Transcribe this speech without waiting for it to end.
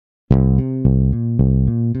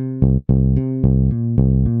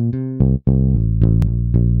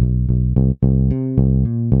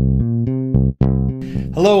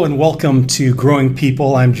Hello and welcome to Growing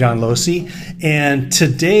People. I'm John Losey, and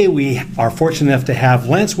today we are fortunate enough to have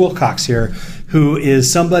Lance Wilcox here, who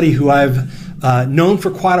is somebody who I've known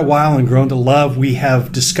for quite a while and grown to love. We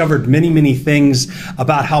have discovered many things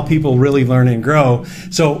about how people really learn and grow.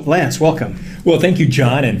 So Lance, welcome. Well, thank you,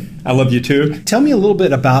 John, and I love you too. Tell me a little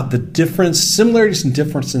bit about the similarities and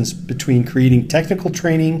differences between creating technical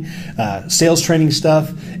training, sales training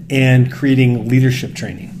stuff, and creating leadership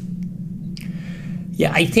training.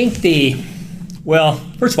 Yeah, I think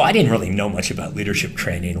first of all, I didn't really know much about leadership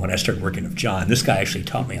training when I started working with John. This guy actually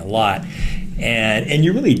taught me a lot, and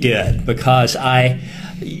you really did, because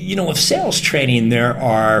with sales training, there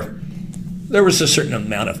was a certain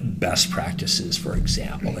amount of best practices, for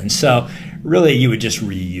example, and so really you would just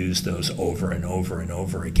reuse those over and over and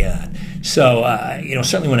over again. So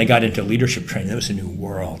certainly when I got into leadership training, that was a new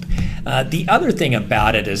world. The other thing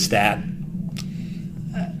about it is that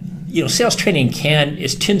sales training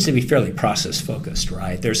tends to be fairly process focused,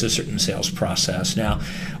 right? There's a certain sales process. Now,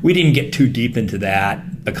 we didn't get too deep into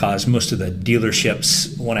that because most of the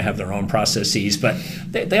dealerships want to have their own processes, but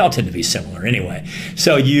they all tend to be similar anyway.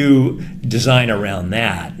 So you design around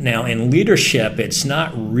that. Now, in leadership, it's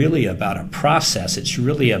not really about a process. It's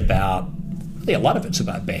really a lot of it's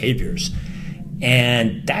about behaviors.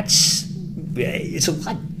 And it's a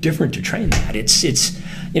lot different to train that. It's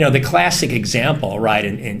the classic example, right,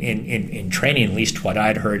 in training, at least what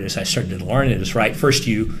I'd heard as I started to learn it is, right, first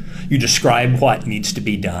you describe what needs to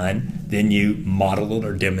be done, then you model it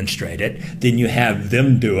or demonstrate it, then you have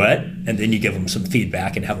them do it, and then you give them some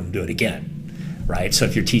feedback and have them do it again, right? So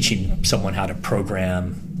if you're teaching someone how to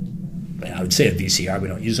program, I would say a VCR, we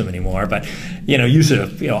don't use them anymore, but use a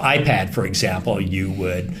iPad, for example, you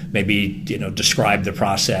would maybe describe the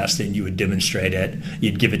process, then you would demonstrate it,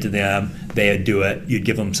 you'd give it to them, they'd do it, you'd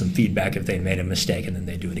give them some feedback if they made a mistake, and then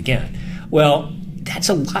they do it again. Well, that's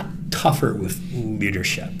a lot tougher with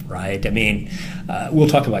leadership, right? I mean, we'll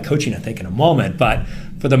talk about coaching, I think, in a moment, but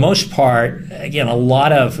for the most part, again, a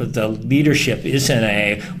lot of the leadership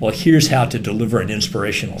isn't here's how to deliver an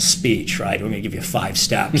inspirational speech, right? We're going to give you 5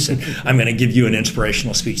 steps, and I'm going to give you an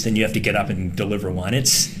inspirational speech, then you have to get up and deliver one.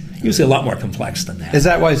 It's usually a lot more complex than that. Is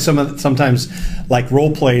that why sometimes like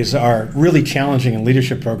role plays are really challenging in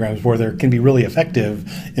leadership programs where they can be really effective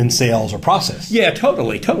in sales or process? Yeah,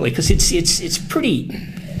 totally, because it's pretty.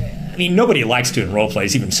 I mean, nobody likes doing role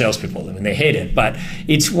plays, even salespeople. I mean, they hate it. But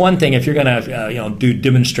it's one thing if you're going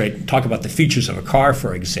to talk about the features of a car,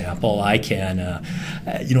 for example. I can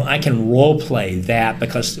role play that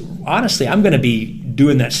because honestly, I'm going to be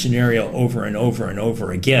doing that scenario over and over and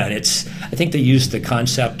over again. I think they use the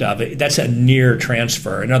concept of it. That's a near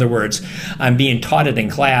transfer. In other words, I'm being taught it in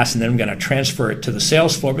class, and then I'm going to transfer it to the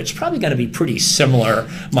sales floor. But it's probably going to be pretty similar.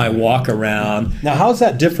 My walk around. Now, how's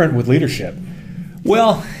that different with leadership?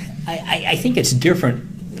 Well, I think it's different.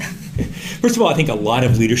 First of all, I think a lot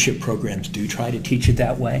of leadership programs do try to teach it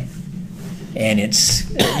that way. And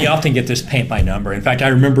you often get this paint by number. In fact, I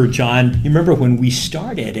remember, John, you remember when we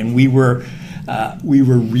started and we were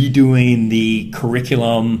redoing the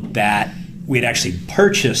curriculum that we had actually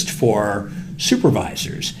purchased for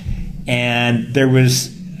supervisors. And I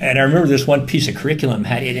remember this one piece of curriculum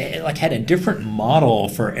had a different model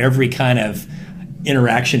for every kind of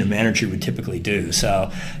interaction a manager would typically do.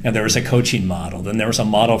 So there was a coaching model, then there was a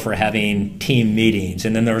model for having team meetings,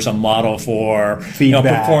 and then there was a model for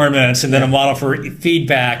performance, and then a model for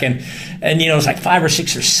feedback, and it was like 5 or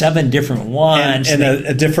 6 or 7 different ones, and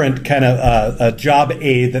a different kind of a job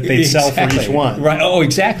aid that they'd sell for each one. Right. Oh,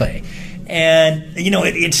 exactly. And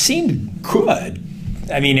it seemed good.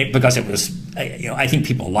 I mean, because it was. I think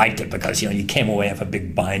people liked it because you came away with a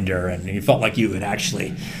big binder and you felt like you had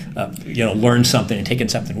actually learned something and taken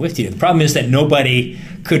something with you. The problem is that nobody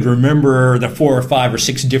could remember the 4 or 5 or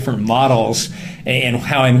 6 different models and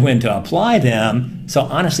how and when to apply them. So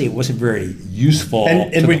honestly, it wasn't very useful.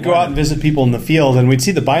 And we'd go out and visit people in the field, and we'd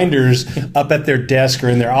see the binders up at their desk or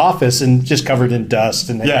in their office and just covered in dust,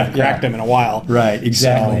 and they haven't cracked them in a while. Right,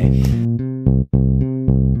 exactly.